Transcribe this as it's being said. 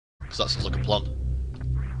Because that sounds like a plan.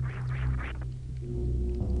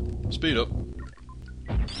 Speed up.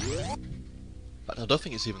 But I don't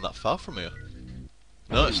think it's even that far from here.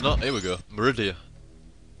 No, it's not. Here we go. Meridia.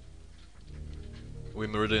 Are we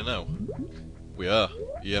in Meridia now? We are.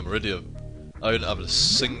 Yeah, Meridia. I didn't have a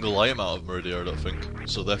single item out of Meridia, I don't think.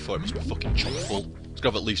 So therefore it must be fucking chock full. It's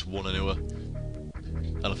got to have at least one anyway.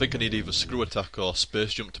 And I think I need either screw attack or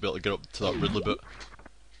space jump to be able to get up to that Ridley bit.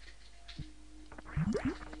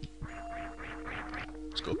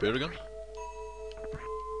 Let's go up here again.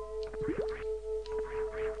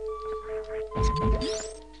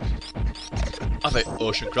 Afaik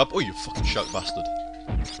ocean crab. Oh, you fucking shark bastard.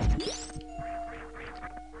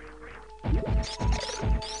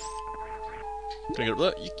 Can I get up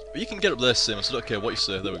there? You can get up there, Sim, so I don't care what you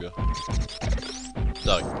say. There we go.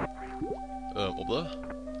 Die. Up there.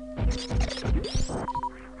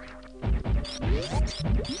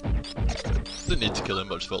 Didn't need to kill him,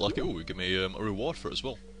 but I just felt like it. Ooh, give me a reward for it as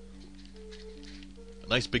well. A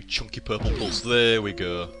nice big chunky purple pulse. There we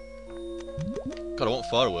go. God, I want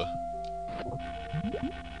far away.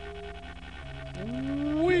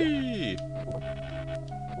 Whee!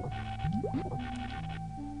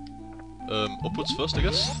 Upwards first, I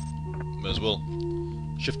guess? May as well.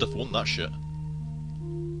 Shift F1 that shit.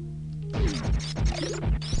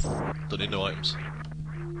 Don't need no items.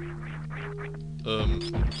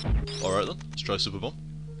 Alright then, let's try Super Bomb.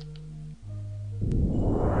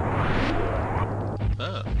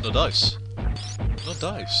 Ah, no dice. No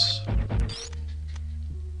dice.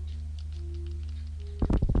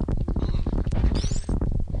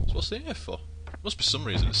 So what's the here for? Must be some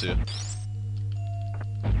reason it's here.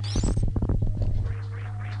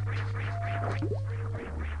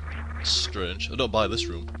 Strange. I don't buy this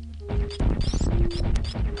room.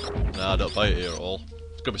 Nah, I don't buy it here at all.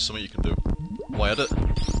 There's gotta be something you can do. Why add it?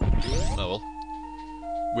 Oh well.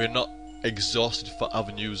 We're not exhausted for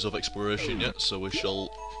avenues of exploration yet, so we shall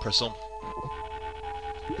press on.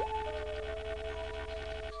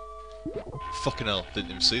 Fucking hell,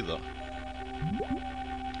 didn't even see that.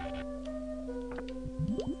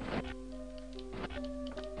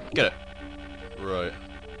 Get it. Right.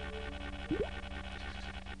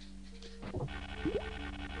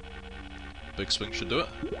 Big swing should do it.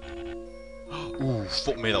 Ooh,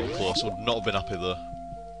 fuck me, that was close. I would not have been happy there.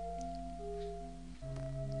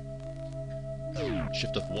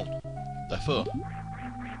 Shift F1. F4.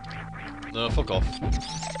 No, fuck off.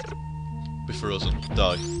 Be frozen.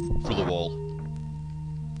 Die. Through the wall.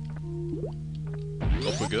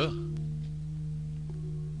 Up we go.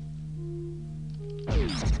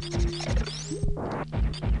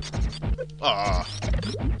 Ah!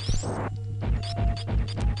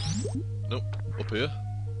 Nope. Up here.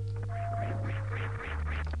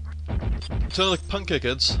 Turn like pancake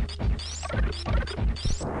heads.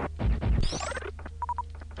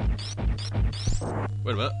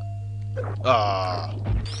 Wait a minute. Ah!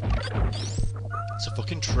 It's a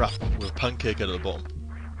fucking trap with a pancake head at the bottom.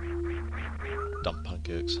 Damn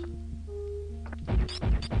pancakes.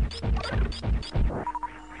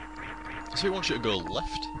 So you want you to go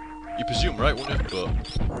left? You presume right, won't you?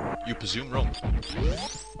 But you presume wrong.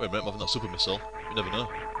 Wait a minute, I'm having that super missile. You never know.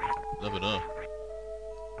 Never know.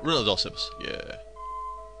 Run at the door, Sims. Yeah.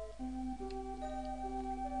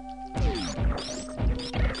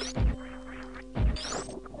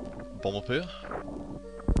 Bomb up here.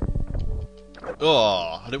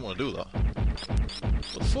 Oh, I didn't want to do that.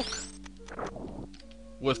 What the fuck?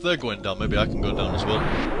 Well, if they're going down, maybe I can go down as well.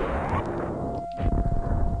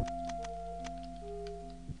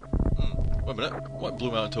 Wait a minute. What blew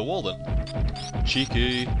me out into a wall then?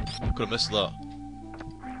 Cheeky. Could have missed that.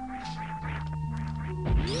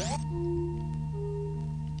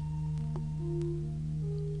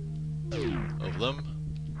 Of them.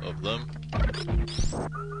 Of them.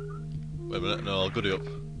 Wait a minute. No, I'll goody up.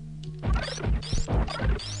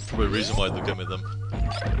 Probably a reason why they gave me them.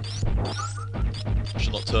 I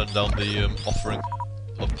should not turn down the offering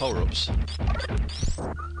of power-ups.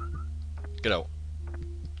 Get out.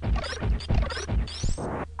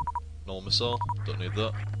 Normal missile, don't need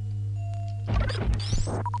that.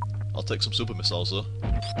 I'll take some super missiles though.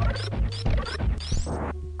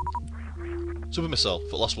 Super missile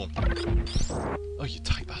for the last one. Oh, you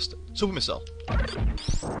tight bastard. Super missile.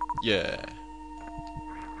 Yeah.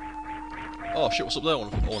 Oh shit, what's up there? I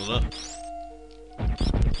wanna know.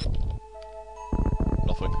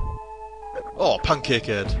 Nothing. Oh, pancake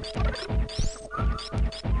head.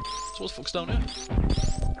 So what the fuck's down here?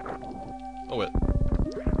 Oh wait.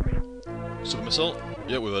 Super missile?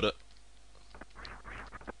 Yeah, we've had it.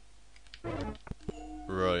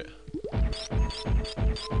 Right.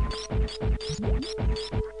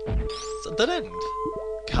 that a dead end?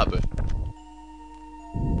 Can't be.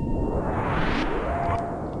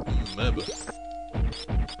 Maybe.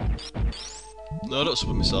 No, not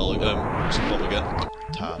Super Missile, Super Bomb again.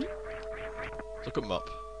 Tad. Look at map.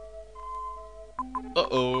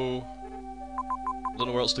 Uh-oh. Don't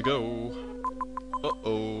know where else to go.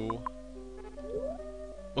 Uh-oh.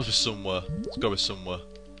 Must be somewhere. It's gotta be somewhere.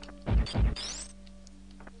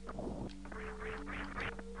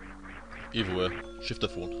 Either way, shift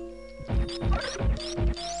F1.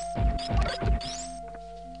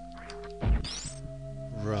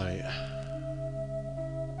 Right.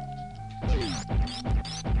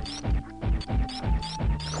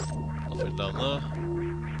 Nothing down there.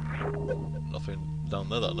 Nothing down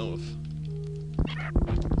there that I know of.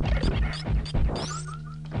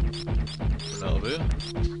 We're out of here.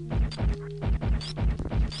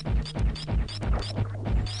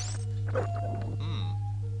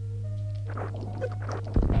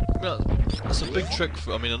 Yeah, that's a big trick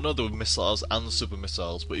for, I mean, I know there were missiles and super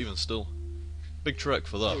missiles, but even still. Big trick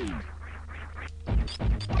for that.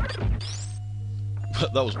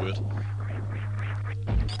 That was weird.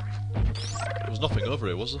 There was nothing over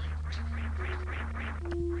here, was there?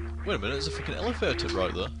 Wait a minute, there's a freaking elevator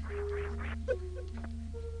right there.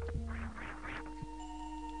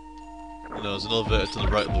 No, there's an elevator to the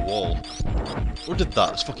right of the wall. Who did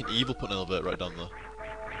that? It's fucking evil putting an elevator right down there.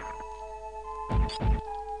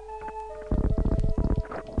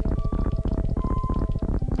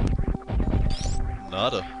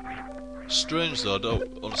 Nada. Strange though, I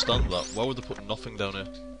don't understand that. Why would they put nothing down here?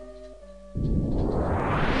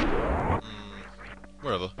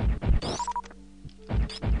 Wherever.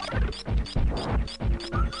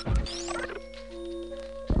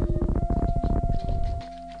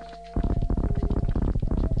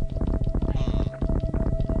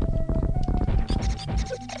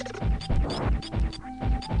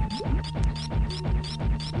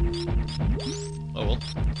 Oh well.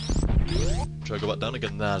 Try to go back down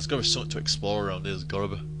again. Nah, there's gotta be something to explore around here, there's gotta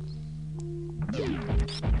be.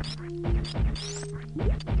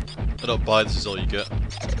 I don't buy this is all you get.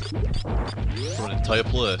 For an entire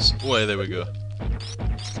place. Oh, there we go.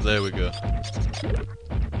 There we go.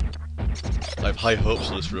 I have high hopes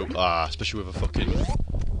for this room. Ah, especially with a fucking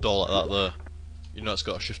door like that there. You know it's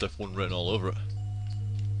got a Shift F1 written all over it.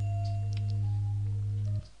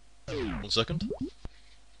 1 second.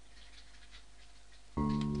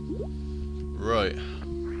 Right.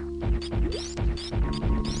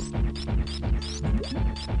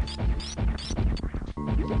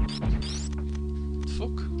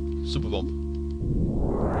 Fuck. Super Bomb.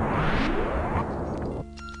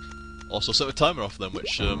 Also set the timer off then,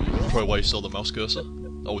 which probably why you saw the mouse cursor.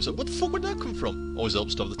 Always said, what the fuck would that come from? Always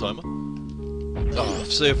helps to have the timer. Ah,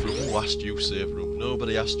 save room. Who asked you save room?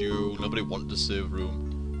 Nobody asked you. Nobody wanted to save room.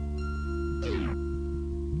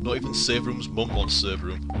 Not even save room's mum wants save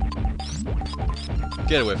room.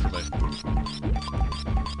 Get away from me.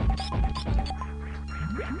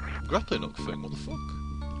 Grappling hook thing, what the fuck?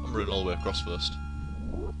 I'm running all the way across first.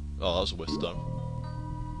 Oh, that was a waste of time.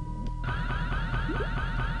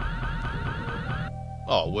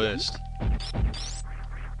 Oh, waste.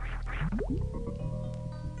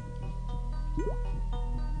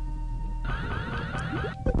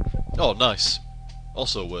 Oh, nice.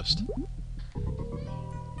 Also a waste.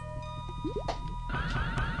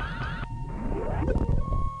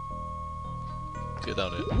 Get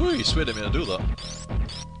down here. Woo, you swear didn't mean to do that.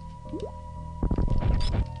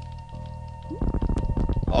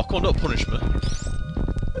 Oh, come on, don't punish me.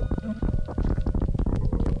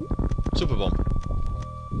 Super Bomb.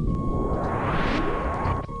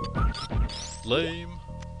 Lame.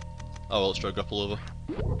 Oh well, let's try grapple over.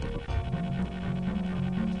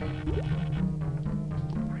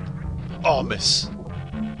 Oh, miss.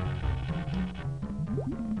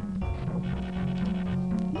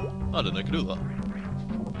 I didn't know I could do that.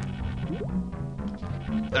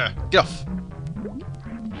 There, get off!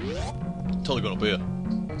 Totally going up here.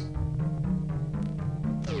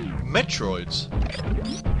 Metroids?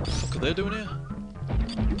 What the fuck are they doing here?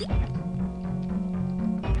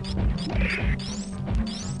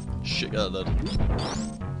 Shit, get that dead.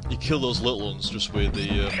 You kill those little ones just with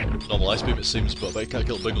the normal ice beam it seems, but I bet you can't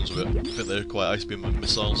kill the big ones with it. I think they're quite ice beam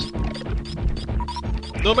missiles.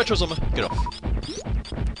 No Metros on me! Get off.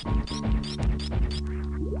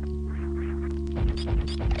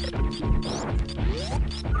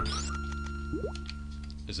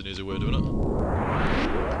 Is an easy way of doing it.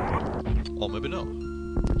 Or maybe not.